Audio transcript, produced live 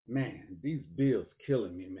Man, these bills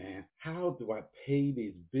killing me, man. How do I pay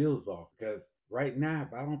these bills off? Because right now,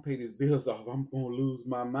 if I don't pay these bills off, I'm gonna lose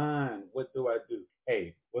my mind. What do I do?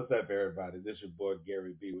 Hey, what's up, everybody? This is your boy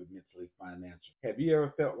Gary B with Mentally Financial. Have you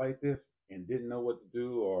ever felt like this and didn't know what to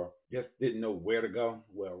do, or just didn't know where to go?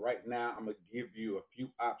 Well, right now, I'm gonna give you a few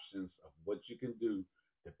options of what you can do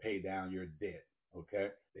to pay down your debt. Okay,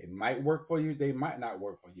 they might work for you, they might not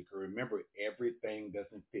work for you. Because remember, everything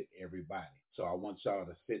doesn't fit everybody. So I want y'all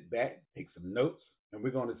to sit back, take some notes, and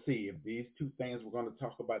we're going to see if these two things we're going to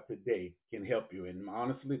talk about today can help you. And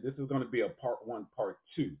honestly, this is going to be a part one, part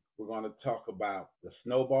two. We're going to talk about the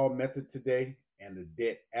snowball method today and the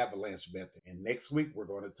debt avalanche method. And next week, we're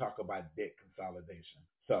going to talk about debt consolidation.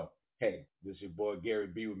 So, hey, this is your boy Gary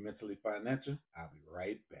B with Mentally Financial. I'll be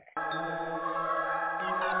right back.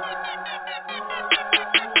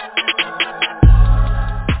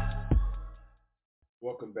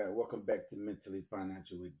 Welcome back to Mentally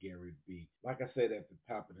Financial with Gary B. Like I said at the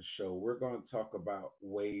top of the show, we're going to talk about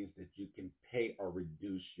ways that you can pay or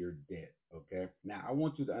reduce your debt. Okay. Now, I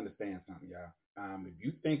want you to understand something, y'all. If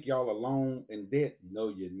you think y'all alone in debt, no,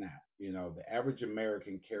 you're not. You know, the average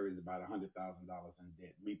American carries about $100,000 in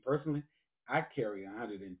debt. Me personally, I carry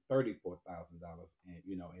 $134,000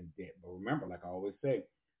 in debt. But remember, like I always say,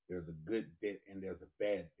 there's a good debt and there's a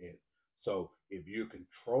bad debt. So if you're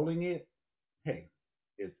controlling it, hey,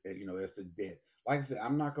 it's a debt. Like I said,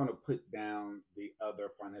 I'm not going to put down the other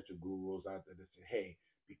financial gurus out there that say, hey,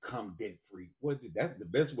 become debt free. That's the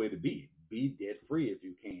best way to be. Be debt free if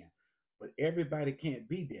you can. But everybody can't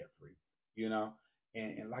be debt free, you know.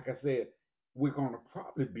 And like I said, we're going to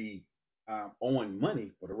probably be owing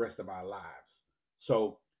money for the rest of our lives.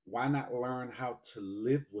 So why not learn how to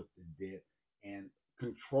live with the debt and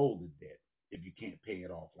control the debt if you can't pay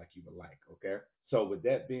it off like you would like? Okay. So with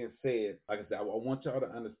that being said, like I said, I want y'all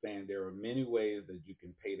to understand there are many ways that you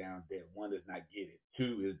can pay down debt. One is not get it.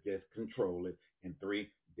 Two is just control it. And three,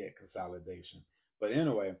 debt consolidation. But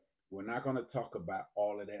anyway, we're not going to talk about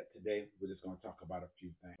all of that today. We're just going to talk about a few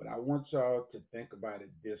things. But I want y'all to think about it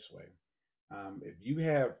this way. If you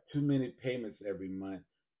have too many payments every month,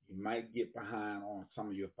 you might get behind on some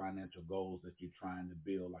of your financial goals that you're trying to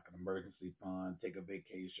build, like an emergency fund, take a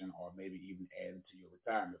vacation, or maybe even add into your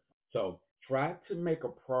retirement fund. So try to make a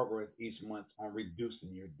progress each month on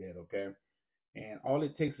reducing your debt, okay? And all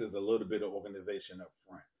it takes is a little bit of organization up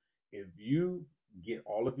front. If you get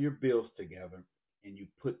all of your bills together and you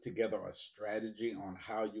put together a strategy on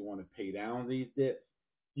how you want to pay down these debts,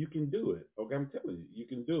 you can do it. Okay, I'm telling you, you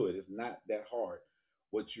can do it. It's not that hard.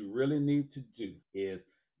 What you really need to do is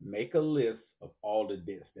make a list of all the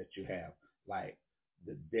debts that you have, like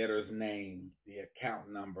the debtor's name, the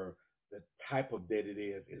account number, the type of debt it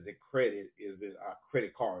is. Is it credit? Is it a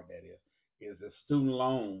credit card that is? Is it student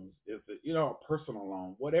loans? Is it, a personal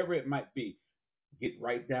loan? Whatever it might be, get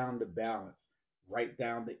right down the balance, write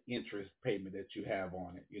down the interest payment that you have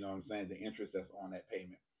on it. You know what I'm saying? The interest that's on that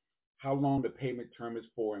payment, how long the payment term is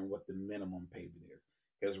for, and what the minimum payment is.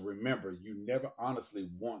 Because remember, you never honestly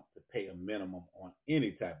want to pay a minimum on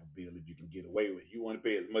any type of bill if you can get away with it. You want to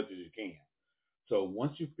pay as much as you can. So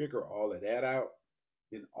once you figure all of that out,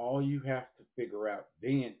 then all you have to figure out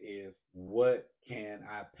then is what can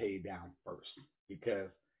I pay down first? Because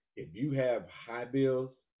if you have high bills,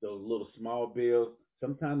 those little small bills,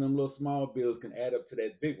 sometimes them little small bills can add up to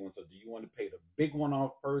that big one. So do you want to pay the big one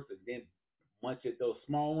off first and then munch at those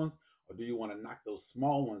small ones? Or do you want to knock those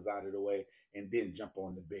small ones out of the way and then jump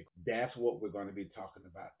on the big? That's what we're going to be talking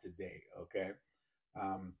about today. Okay.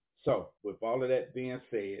 Um, so, with all of that being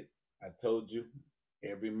said, I told you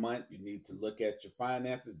every month you need to look at your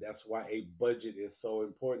finances. That's why a budget is so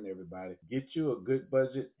important, everybody. Get you a good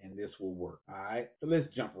budget and this will work. All right. So,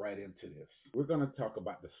 let's jump right into this. We're going to talk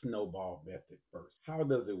about the snowball method first. How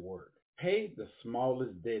does it work? Pay the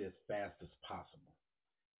smallest debt as fast as possible.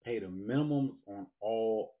 Pay the minimums on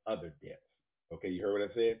all other debts. Okay, you heard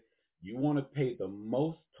what I said? You want to pay the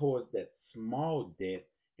most towards that small debt,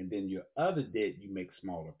 and then your other debt, you make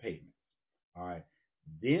smaller payments. All right.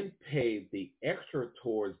 Then pay the extra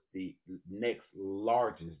towards the next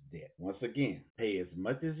largest debt. Once again, pay as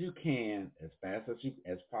much as you can as fast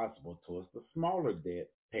as possible towards the smaller debt.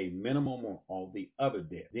 Pay minimum on all the other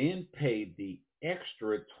debt. Then pay the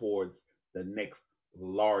extra towards the next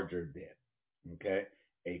larger debt. Okay.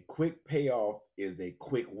 A quick payoff is a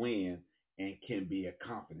quick win and can be a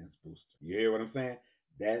confidence booster. You hear what I'm saying?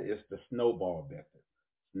 That is the snowball method.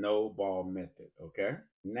 Snowball method. Okay.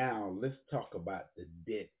 Now let's talk about the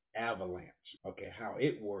debt avalanche. Okay. How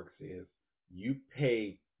it works is you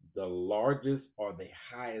pay the largest or the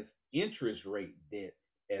highest interest rate debt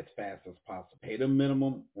as fast as possible. Pay the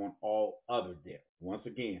minimum on all other debt. Once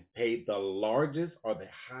again, pay the largest or the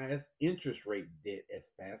highest interest rate debt as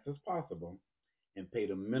fast as possible and pay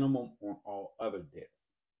the minimum on all other debts.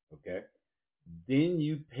 Okay? Then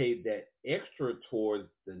you pay that extra towards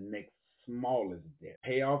the next smallest debt.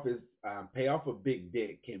 Pay off a big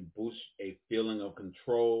debt can boost a feeling of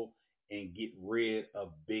control and get rid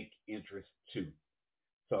of big interest too.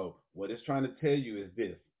 So what it's trying to tell you is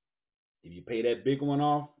this: if you pay that big one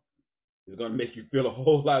off, it's gonna make you feel a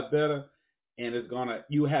whole lot better, and it's gonna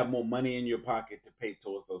you have more money in your pocket to pay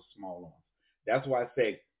towards those small ones. That's why I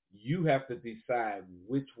say you have to decide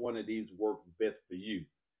which one of these work best for you,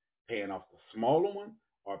 paying off the smaller one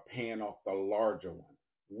or paying off the larger one.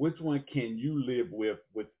 Which one can you live with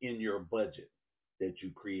within your budget that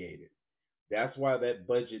you created? That's why that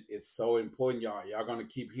budget is so important, y'all. Y'all gonna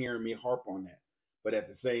keep hearing me harp on that. But at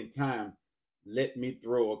the same time, let me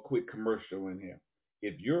throw a quick commercial in here.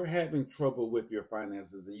 If you're having trouble with your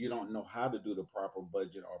finances and you don't know how to do the proper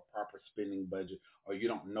budget or proper spending budget, or you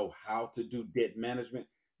don't know how to do debt management,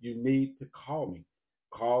 you need to call me.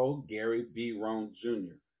 Call Gary B. Rohn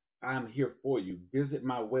Jr. I'm here for you. Visit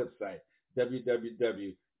my website,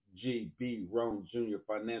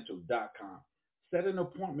 www.gbrohnjrfinancial.com. Set an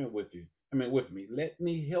appointment with me. Let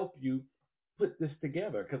me help you put this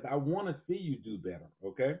together because I want to see you do better.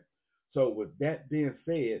 Okay. So with that being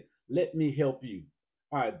said, let me help you.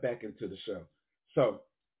 All right, back into the show. So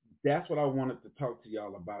that's what I wanted to talk to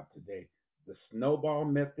y'all about today: the snowball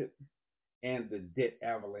method and the debt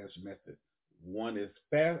avalanche method. One is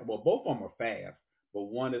fast. Well, both of them are fast, but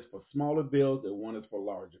one is for smaller bills and one is for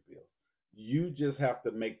larger bills. You just have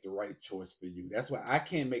to make the right choice for you. That's why I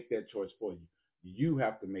can't make that choice for you. You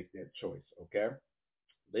have to make that choice. Okay.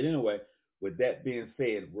 But anyway, with that being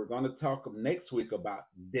said, we're going to talk next week about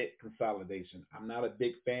debt consolidation. I'm not a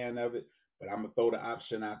big fan of it, but I'm going to throw the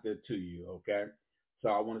option out there to you, okay? So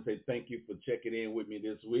I want to say thank you for checking in with me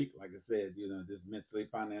this week. Like I said, this Mentally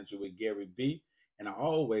Financial with Gary B. And I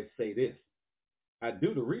always say this: I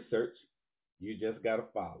do the research, you just got to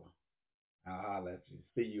follow. I'll holler at you.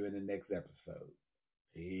 See you in the next episode.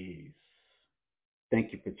 Peace.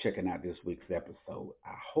 Thank you for checking out this week's episode.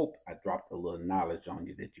 I hope I dropped a little knowledge on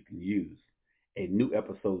you that you can use. A new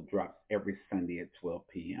episode drops every Sunday at 12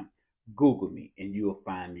 p.m. Google me and you'll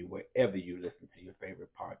find me wherever you listen to your favorite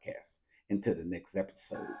podcast. Until the next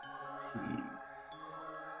episode, peace.